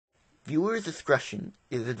Viewers' discretion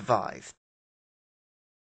is advised.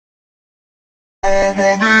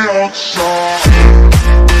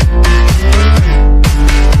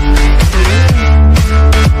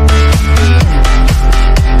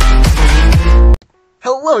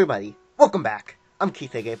 Hello everybody, welcome back. I'm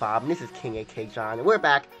Keith aka Bob, and this is King aka John, and we're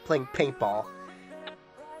back playing Paintball.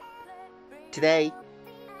 Today,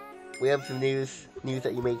 we have some news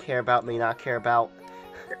that you may care about, may not care about.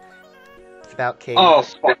 It's about King. Oh,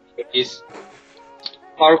 fuck Keith.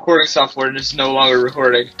 My recording software is no longer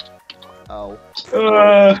recording. Oh.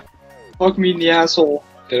 Fuck me in the asshole.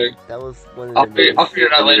 Kidding. That was one of the I'll figure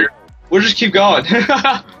it out later. We'll just keep going.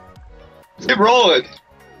 Keep rolling.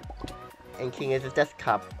 And King has his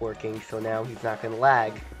desktop working, so now he's not gonna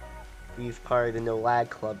lag. He's part of the no lag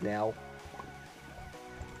club now.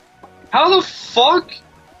 How the fuck?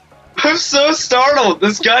 I'm so startled.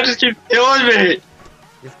 This guy just keeps killing me.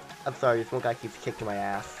 I'm sorry, this one guy keeps kicking my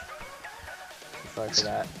ass. I'm sorry for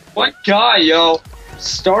that. What guy, yo?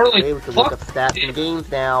 Startling. We're able to look up stats and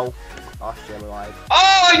games now. Oh shit, I'm alive.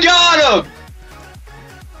 Oh, I got him!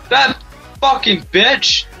 That fucking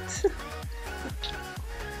bitch!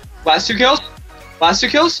 Last two kills? Last two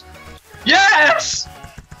kills? Yes!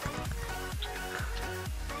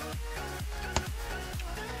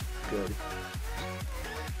 Good.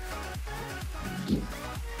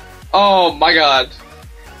 Oh my god.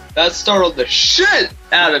 That startled the shit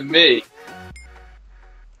out of me.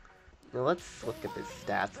 Now let's look at the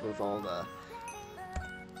stats with all the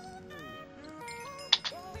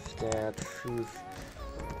stats.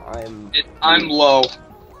 I'm low.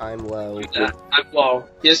 I'm low. I'm low.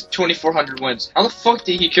 He has 2,400 wins. How the fuck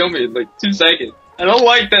did he kill me in like 2 seconds? I don't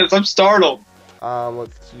like this. I'm startled.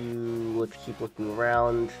 Let's keep looking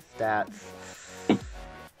around. Stats.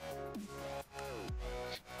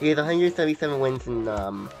 He has 177 wins in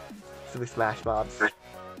Super Smash Bros.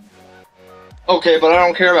 Okay, but I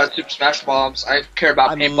don't care about Super Smash Bros. I care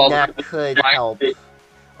about Paintball. That could help.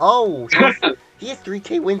 Oh, he has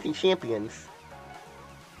 3K wins in Champions.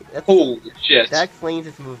 Holy shit. That explains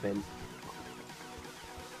his movement.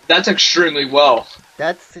 That's extremely well.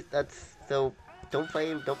 That's so. Don't play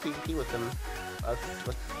him. Don't PvP with him.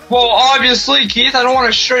 Well, obviously, Keith, I don't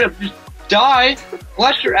want to straight up just die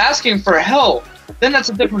unless you're asking for help. Then that's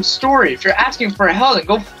a different story. If you're asking for help, then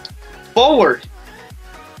go forward.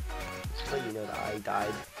 So you know that I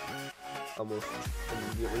died almost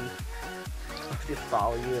immediately. I was just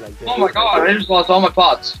following you and I did. Oh my god, I just lost all my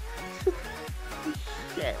pots.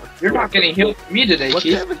 Shit, you're not getting healed from me today, what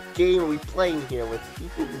Keith. What kind of game are we playing here with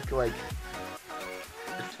people who like...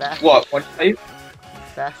 Fast what? What?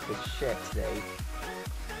 Fast as shit today.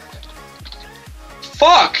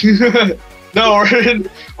 Fuck! No,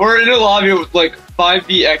 we're in a lobby with like 5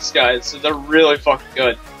 VX guys, so they're really fucking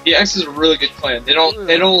good. VX is a really good clan. They don't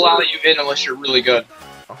allow you in unless you're really good.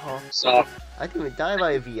 So I didn't even die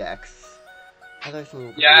by a VX.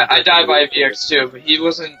 Yeah, I died by a VX too, but he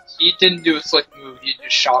didn't do a slick move, he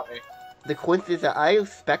just shot me. The coincidence is that I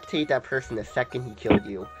spectated that person the second he killed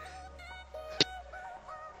you.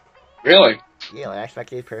 Really? Yeah, like I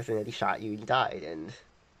spectated the person and he shot you and you died, and...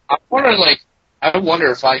 I wonder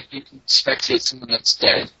if I can spectate someone that's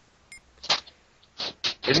dead.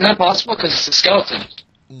 Isn't that possible? Because it's a skeleton.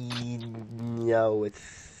 No,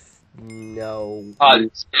 it's... No.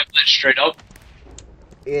 It's straight up?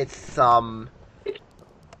 It's,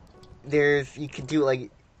 you can do, like,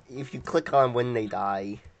 if you click on when they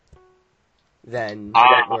die, then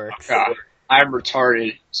that works. God. I'm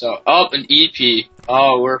retarded. So, an EP.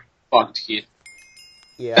 Oh, we're fucked, Keith.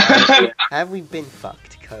 Yeah, have we been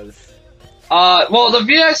fucked, because... well, the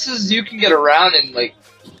VXs you can get around and, like,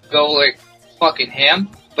 go, like, fucking ham,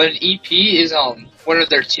 but an EP is, one of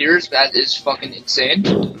their tiers that is fucking insane.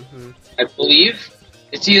 Mm-hmm. I believe.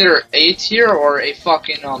 It's either A tier or a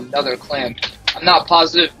fucking, another clan. I'm not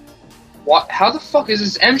positive. What? How the fuck is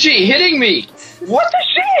this MG hitting me? What the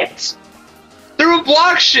shit? Through a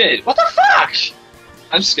block shit. What the fuck?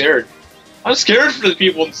 I'm scared. I'm scared for the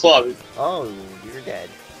people in this lobby. Oh, you're dead.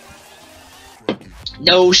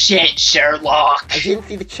 No shit, Sherlock. I didn't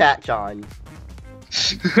see the chat, John.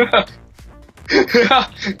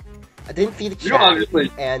 I didn't see the chat,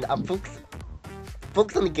 and I'm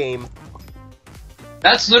focused on the game.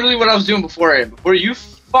 That's literally what I was doing beforehand, before you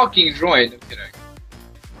fucking joined. I'm kidding.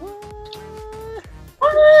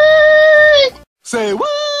 What? Say what?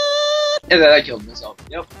 And then I killed myself.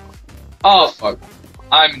 Yep. Oh fuck.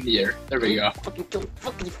 I'm in the air. There we go. Fucking kill.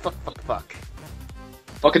 Fuckity fuck fuck fuck.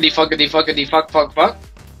 Fuckity fuckity fuckity fuck fuck fuck.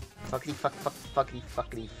 Fuckity fuck fuck fuckity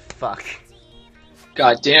fuckity fuck.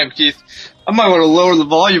 God damn, Keith. I might want to lower the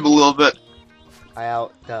volume a little bit.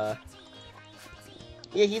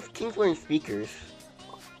 Yeah, he's wearing speakers.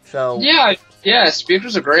 So Yeah,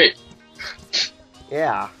 speakers are great.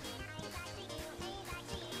 yeah.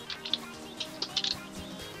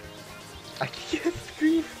 I can't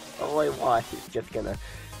scream. Oh my gosh, it's just gonna.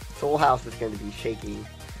 The whole house is gonna be shaking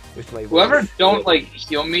with my voice. Whoever don't like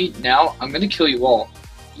heal me now, I'm gonna kill you all.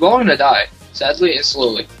 You all are gonna die, sadly and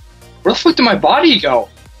slowly. Where the fuck did my body go?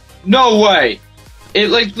 No way! It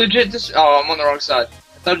like legit just. Oh, I'm on the wrong side.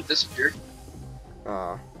 I thought it disappeared.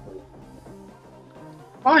 Aw.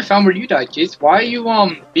 Oh, I found where you died, Keith. Why are you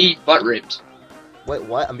being butt raped? Wait,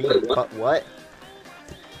 what? I'm being what?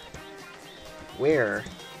 Where?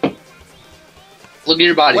 Look at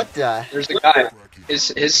your body. What the? There's a guy.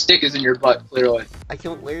 His stick is in your butt, clearly. I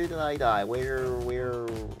can't. Where did I die? Where?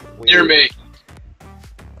 Near me.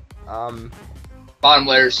 Bottom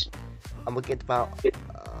layers. I'm looking at the bottom.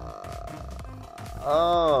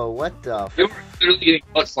 Oh, what the? You were literally getting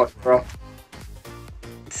butt fucked, bro.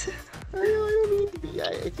 I don't mean to be.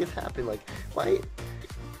 It just happened. Like, why?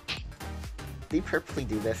 They purposely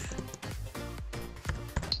do this.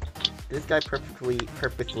 This guy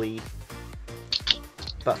purposely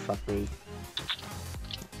butt fuck me.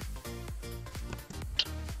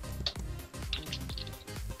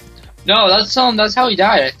 No, that's how he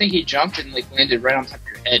died. I think he jumped and like landed right on top of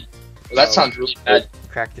your head. Well, that sounds really bad.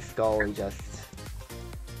 Cracked the skull and just.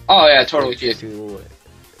 Oh yeah, totally. To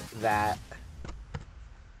that.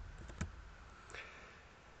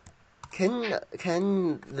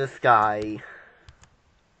 Can this guy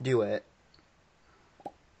do it?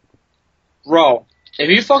 Bro, if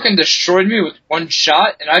he fucking destroyed me with one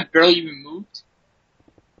shot and I barely even moved,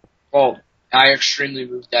 well, I extremely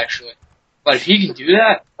moved actually. But if he can do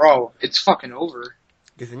that, bro, it's fucking over.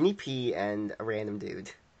 There's an EP and a random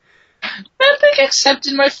dude. Vepig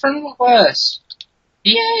accepted my friend request.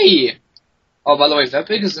 Yay! Oh, by the way,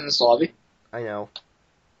 Vepig is in this lobby. I know.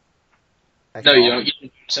 No, you don't. You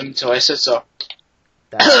didn't use him until I said so.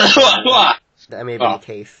 That may be the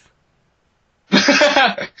case.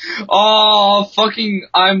 Oh, fucking,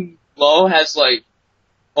 I'm low has like,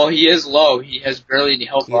 well, he is low. He has barely any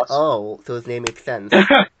health loss. Oh, so his name makes sense.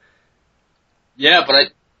 Yeah,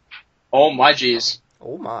 but oh my jeez.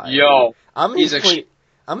 Oh my. Yo. I'm in his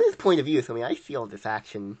point of view, so I mean, I feel this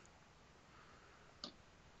action.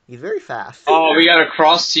 He's very fast. Oh, we got a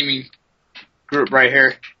cross-teaming group right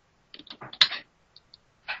here.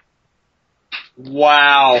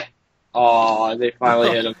 Wow. Oh, they finally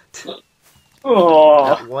hit him.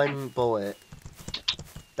 Oh. That one bullet.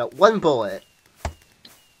 That one bullet.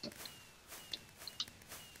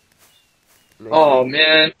 Oh,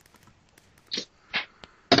 man.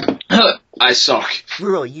 I suck.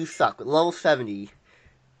 Really, you suck. Level 70.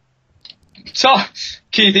 Suck.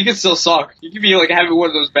 Keith, he can still suck. He can be like having one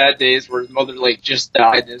of those bad days where his mother like just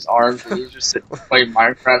died in his arms and he's just sitting playing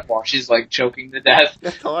Minecraft while she's like choking to death.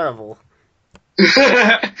 That's horrible.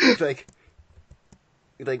 It's like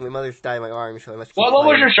my mother's died in my arms, so I must keep What level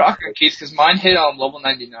playing. is your shotgun, Keith? Because mine hit on level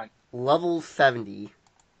 99. Level 70.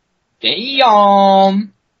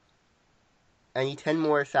 Damn! I need 10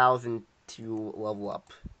 more thousand to level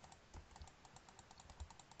up.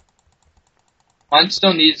 Mine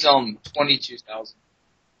still needs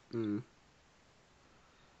 22,000.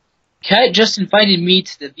 Cat just invited me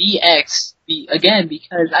to the VX again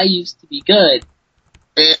because I used to be good.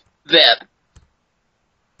 Vep.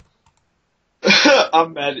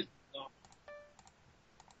 I'm mad at you.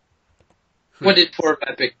 What did poor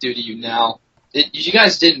Vepik do to you now? You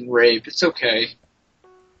guys didn't rape. It's okay.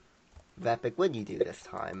 Vepik, what did you do this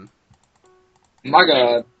time? My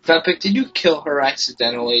god. Vepik, did you kill her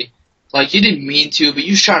accidentally? Like, you didn't mean to, but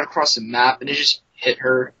you shot across the map and it just hit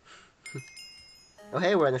her. Oh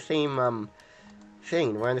hey, we're on the same,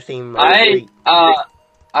 thing. We're on the same, I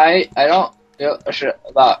don't know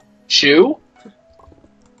about Chew?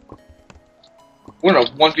 We're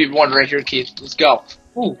gonna 1v1 right here, Keith. Let's go.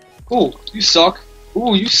 Ooh, you suck.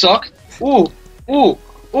 Ooh, you suck. Ooh,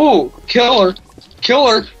 killer.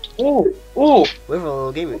 Ooh. We have a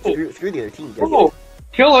little game. Screw the other team. Ooh,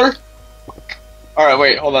 killer. Alright,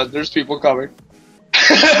 wait, hold on. There's people coming.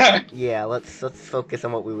 Yeah, let's focus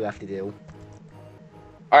on what we have to do.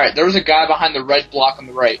 Alright, there was a guy behind the red block on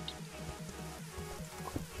the right.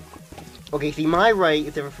 Okay, see, my right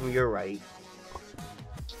is different from your right.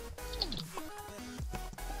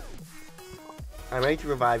 I'm ready to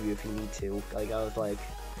revive you if you need to. Like, I was like...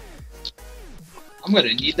 I'm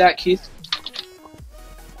gonna need that, Keith.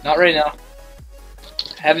 Not right now.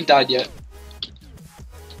 I haven't died yet.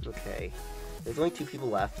 Okay. There's only 2 people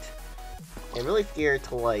left. I'm really scared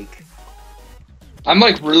to, like... I'm,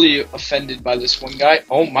 like, really offended by this one guy.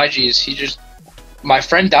 Oh, my jeez. My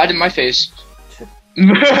friend died in my face.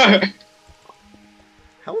 How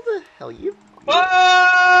the hell you?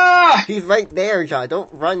 Ah! He's right there, John.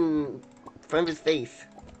 Don't run in front of his face.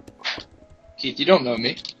 Keith, you don't know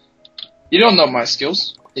me. You don't know my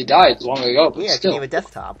skills. They died long ago, but Yeah, 'cause still. you have a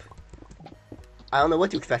desktop. I don't know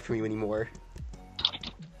what to expect from you anymore.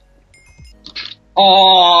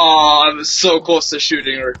 Oh, I was so close to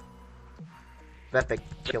shooting her. Vepic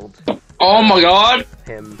killed Oh my god!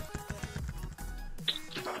 him.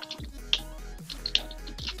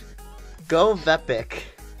 Go Vepic.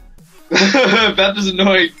 Beth is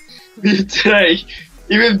annoying me today.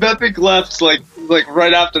 Even Bepic left like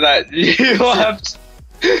right after that. He left.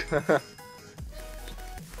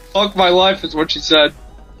 Fuck my life is what she said.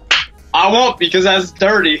 I won't because that's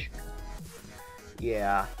dirty.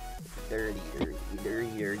 Yeah. Dirty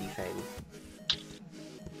thing.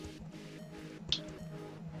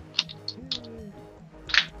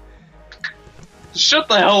 Shut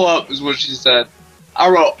the hell up is what she said. I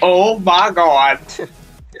wrote, oh my god.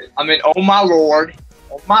 I mean, oh my lord.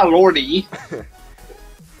 Oh my lordy.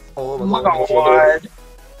 Oh Oh my god.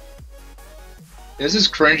 This is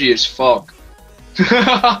cringy as fuck.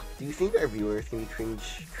 Do you think our viewers can be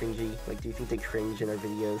cringy? Like, do you think they cringe in our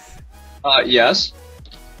videos? Yes.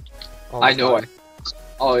 All I the know time? it.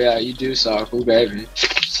 Oh yeah, you do suck. Ooh, baby.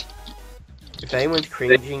 If anyone's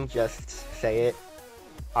cringing, just say it.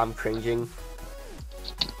 I'm cringing.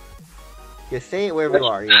 Just say it wherever you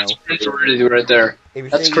are, you know. That's cringe-worthy right there. If you're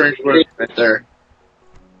That's saying- cringe-worthy right there.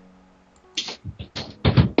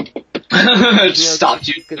 Just stopped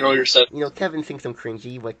you throw yourself. You know, Kevin thinks I'm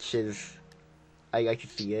cringy, which is... I can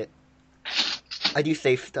see it. I do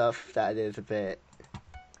say stuff that is a bit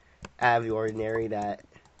out of the ordinary, that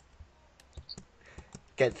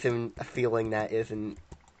gets him a feeling that isn't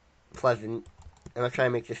pleasant. I'm not trying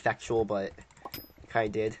to make this sexual, but I kinda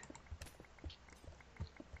did.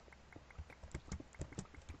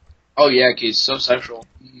 Oh yeah, he's so sexual.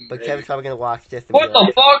 But Baby. Kevin's probably gonna watch this and What be the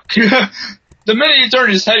like, fuck? The minute he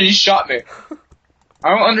turned his head, he shot me. I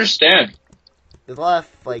don't understand. there's a lot of,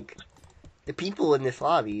 like, the people in this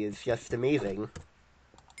lobby is just amazing.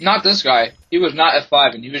 Not this guy. He was not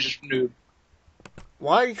F5 and he was just noob.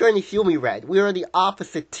 Why are you trying to heal me, Red? We are the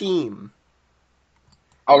opposite team.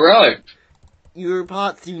 Oh really? Your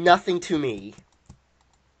bots do nothing to me.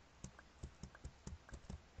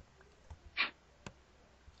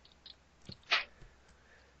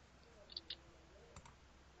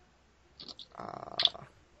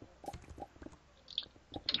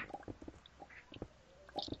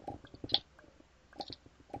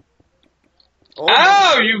 Oh,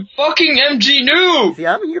 Ow, you fucking MG noob! see,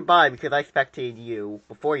 I'm nearby because I spectated you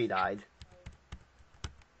before you died.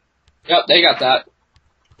 Yep, they got that.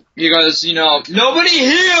 Because, you know, nobody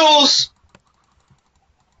heals!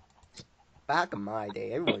 Back in my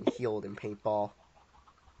day, everyone healed in paintball.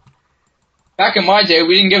 Back in my day,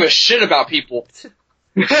 we didn't give a shit about people.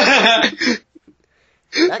 I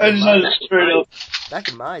just had it straight up. Back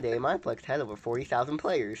in my day, my Plex had over 40,000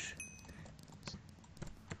 players.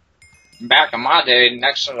 Back in my day,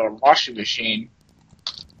 next to the washing machine,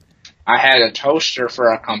 I had a toaster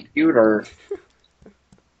for a computer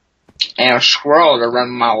and a squirrel to run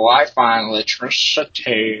my Wi-Fi and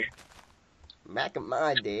electricity. Back in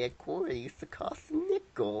my day, a quarter used to cost a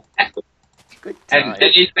nickel. Good And time.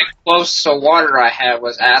 anything close to water I had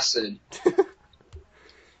was acid.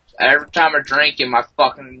 Every time I drank it, my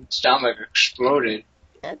fucking stomach exploded.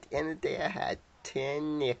 At the end of the day, I had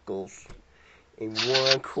 10 nickels and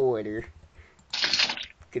 1 quarter.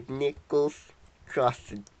 Cause nickels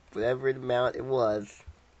costed whatever amount it was.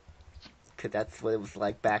 Cause that's what it was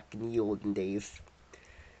like back in the olden days.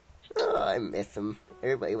 Oh, I miss them.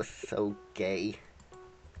 Everybody was so gay.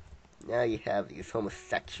 Now you have these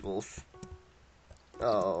homosexuals.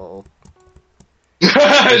 Oh.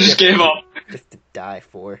 I just gave up. Just to die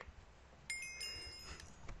for.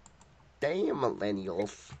 Damn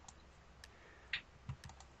millennials.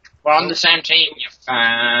 We're on the same team, you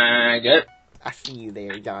faggot. I see you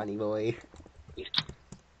there, Johnny boy.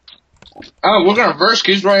 Oh, we're gonna verse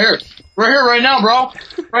keys right here. Right here, right now, bro.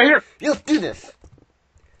 Right here. Let's do this!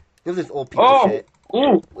 This is old people Oh, shit.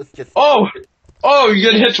 ooh. Let's just... Oh, you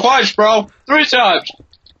get hit twice, bro. 3 times.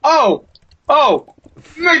 Oh,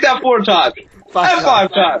 make that 4 times. 5 And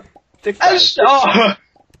 5 times. 6 And times.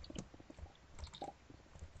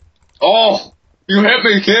 Oh, you hit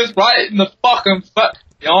me, kids, right in the fucking foot.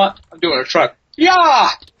 You know what? I'm doing a truck. Yeah!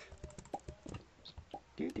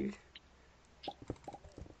 Dude.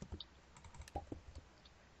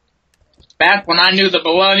 Back when I knew the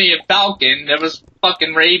Millennium Falcon, there was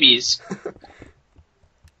fucking rabies.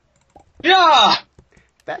 Yeah!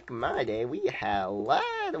 Back in my day, we had a lot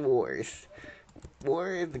of wars.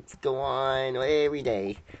 wars go on every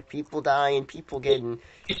day. People dying, people getting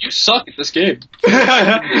You suck at this game.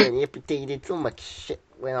 getting amputated. So much shit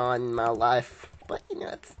went on in my life. But, you know,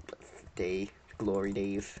 it's the glory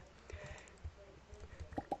days.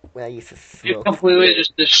 When I used to You smoke. completely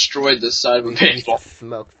just destroyed this side of a I used to paintball.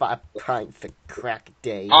 smoke 5 pints of crack a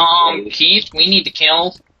day. Keith, we need to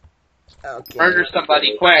kill. Okay. Murder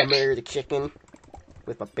somebody I quick. murdered a chicken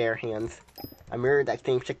with my bare hands. I murdered that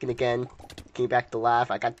same chicken again. Came back to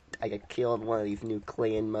life. I got killed one of these new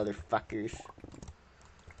clan motherfuckers.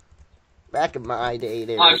 Back in my day,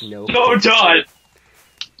 there was no. So done.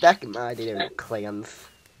 Back in my day, there were no clans.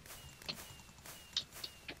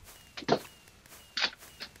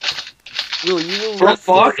 Yo, you were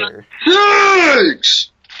For rusty, sir. Thanks.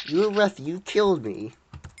 You were rusty. You killed me.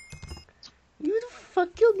 You the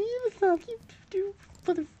fuck killed me. You the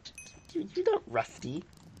fuck. You're not rusty.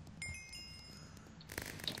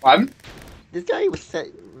 What? This guy was set.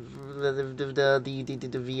 The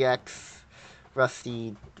VX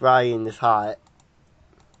Rusty Ryan is hot.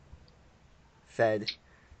 Said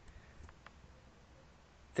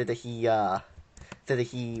that he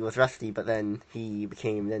was rusty, but then he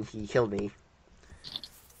killed me.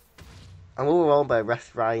 I'm overwhelmed by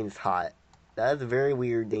Ryan is hot. That is a very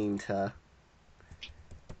weird name to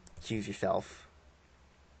choose yourself.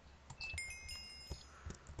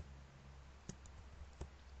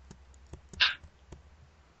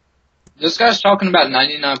 This guy's talking about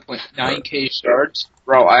 99.9k shards.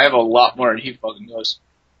 Bro, I have a lot more than he fucking does.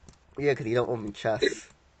 Yeah, because you don't own chests.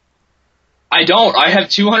 I don't. I have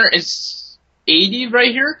 280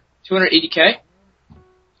 right here. 280k.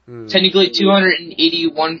 Technically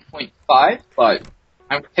 281.5, but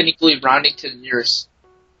I'm technically rounding to the nearest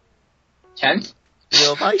 10th. You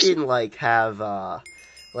know, if I didn't have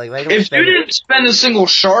if you didn't spend a single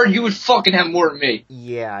shard, you would fucking have more than me.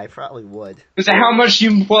 Yeah, I probably would. Because of how much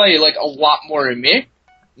you play, like, a lot more than me.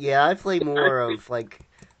 Yeah, I play more of, I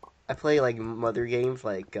play, other games,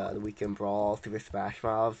 like, the Weekend Brawl, Super Smash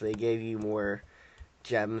Mobs. They gave you more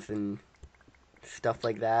gems and stuff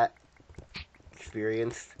like that.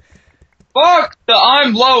 Experience. Fuck the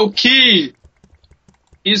I'm low-key!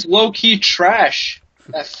 He's low-key trash.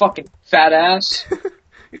 That fucking fat ass.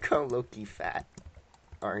 You're kind of low-key fat,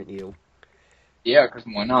 aren't you? Yeah, because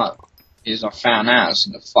why not? He's a fat ass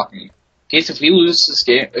in the fucking... In case if I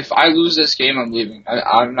lose this game, I'm leaving.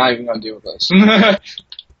 I'm not even gonna deal with this. No,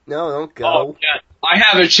 don't go. Oh, yeah. I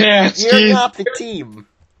have a chance, You're Keith. not the team.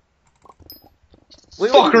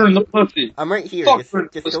 Fucker in the pussy. I'm right here. Fucker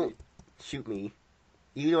Just don't shoot me.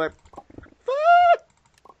 You know what?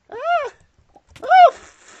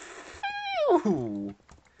 Oh!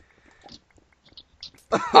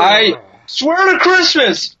 I swear to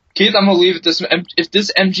Christmas! Keith, I'm gonna leave it this. If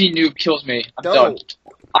this MG noob kills me, I'm done.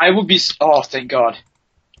 I will be. Oh, thank God.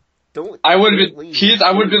 I would have been. Keith,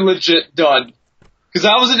 I would have been legit done. Because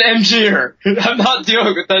I was an MGer. I'm not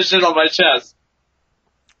dealing with that shit on my chest.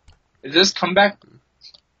 Is this comeback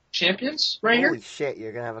champions right here? Holy shit,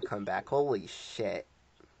 you're gonna have a comeback. Holy shit.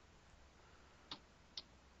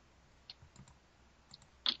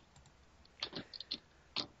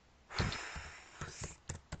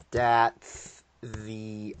 That's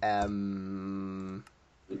the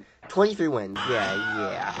 23 wins.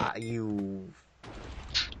 Yeah, you.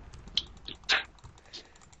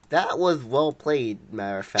 That was well played,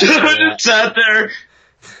 matter of fact. It's out there.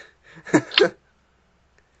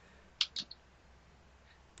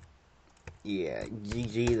 Yeah,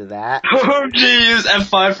 GG to that. Oh, use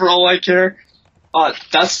F5 for all I care.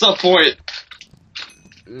 That's the point.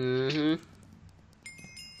 Mm-hmm.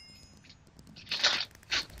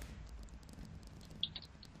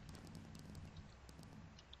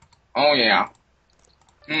 Oh yeah.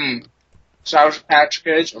 Sour Patch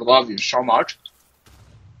Kids, I love you so much.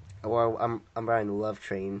 Well, I'm riding the love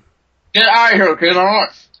train. Get out of here, kid. I don't.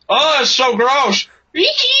 Oh, it's so gross.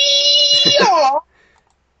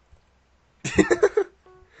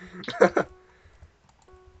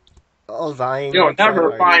 Oh, Zion. You'll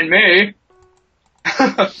never find me.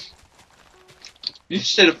 You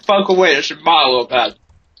should fuck away. That's your model pad.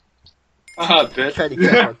 Bitch. Try to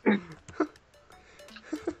get one.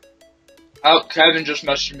 Oh, Kevin just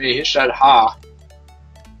messaged me. He said, ha.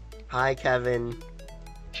 Hi, Kevin.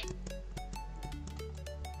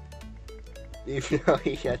 Even though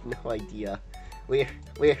he had no idea. We're,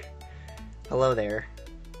 hello there.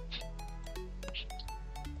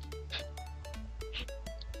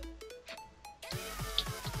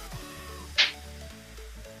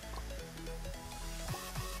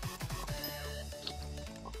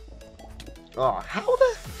 Oh, how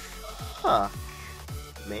the fuck,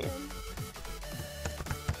 man?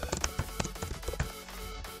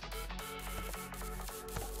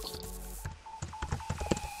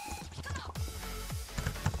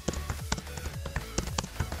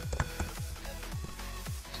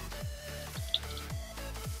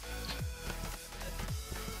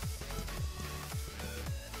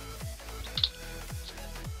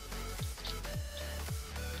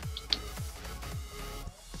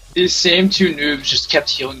 these same two noobs just kept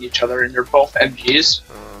healing each other, and they're both MGs.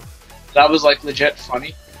 Uh, That was like legit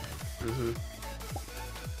funny. mm-hmm.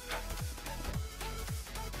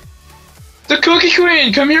 The Cookie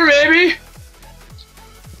Queen, come here, baby.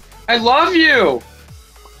 I love you.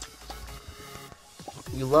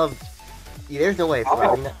 You love. There's no way of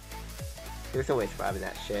surviving that. There's no way of surviving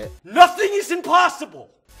that shit. Nothing is impossible!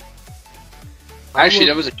 Actually,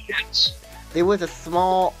 that was a chance. There was a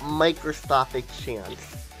small microscopic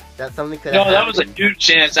chance that something could No, have that was a happened. huge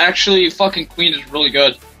chance. Actually, fucking Queen is really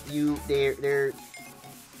good.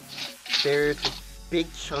 There's a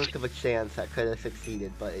big chunk of a chance that could have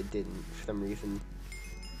succeeded, but it didn't for some reason.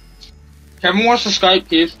 Kevin wants to Skype,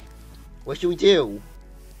 Keith. What should we do?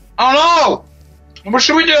 I don't know. What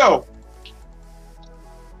should we do?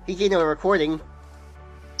 He can't know we're recording.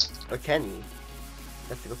 Or can he?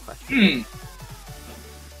 That's a good question.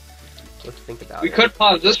 Let's think about We it. could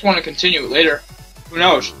pause this one and continue it later. Who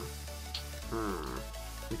knows?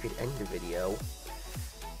 We could end the video,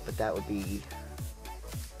 but that would be.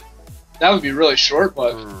 That would be really short,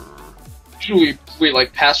 but usually we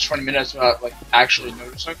like past 20 minutes without like actually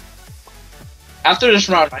noticing. After this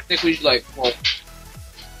round, I think we should like, well,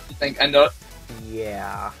 you think end up?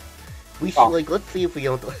 Yeah. We should let's see if we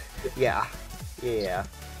don't. Yeah.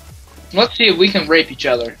 Let's see if we can rape each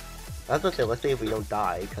other. I was gonna say, let's see if we don't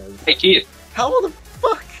die, cause. Hey Keith. How the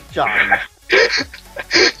fuck, John?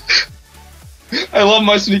 I love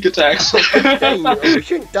my sneak attacks. Hey, you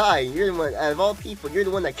shouldn't die. You're the one, out of all people, you're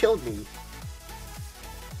the one that killed me.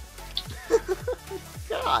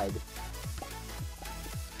 God.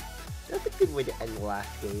 That's a good way to end the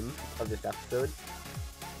last game of this episode.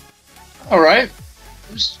 Alright.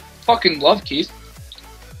 Just fucking love Keith.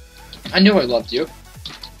 I knew I loved you.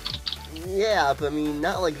 Yeah, but I mean,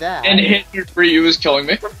 not like that. And Hitler for you is killing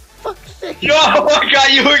me. For fuck's sake. No, I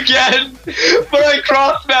got you again! But I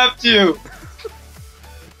cross-mapped you!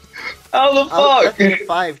 How the I was fuck? pressing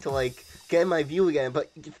 5 to, like, get in my view again,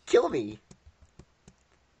 but just kill me.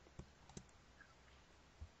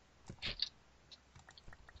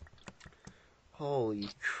 Holy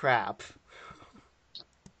crap.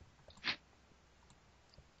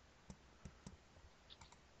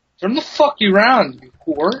 Turn the fuck you around, you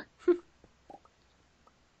whore.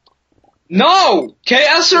 No!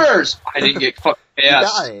 KSers! I didn't get fucking KS. You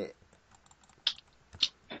got it.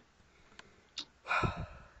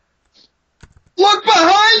 Look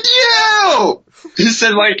behind you! He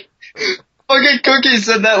said like, fucking Cookie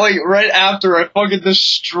said that like right after I fucking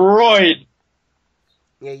destroyed.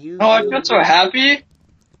 Yeah, you. Oh, I feel so happy.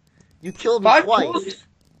 You killed me 5 twice. kills.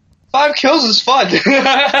 5 kills is fun. 2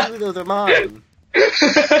 of those are mine.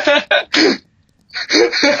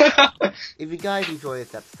 If you guys enjoy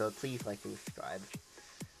this episode, please like and subscribe.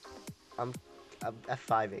 I'm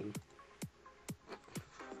F5ing.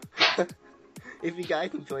 If you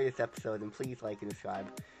guys enjoy this episode, then please like and subscribe.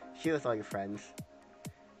 Share with all your friends.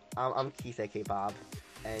 I'm Keith, aka Bob,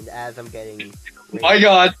 and as I'm getting... My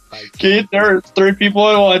god, Keith, there are 3 people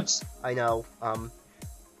at once. I know,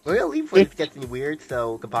 we're gonna leave when it gets any weird,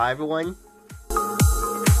 so goodbye everyone.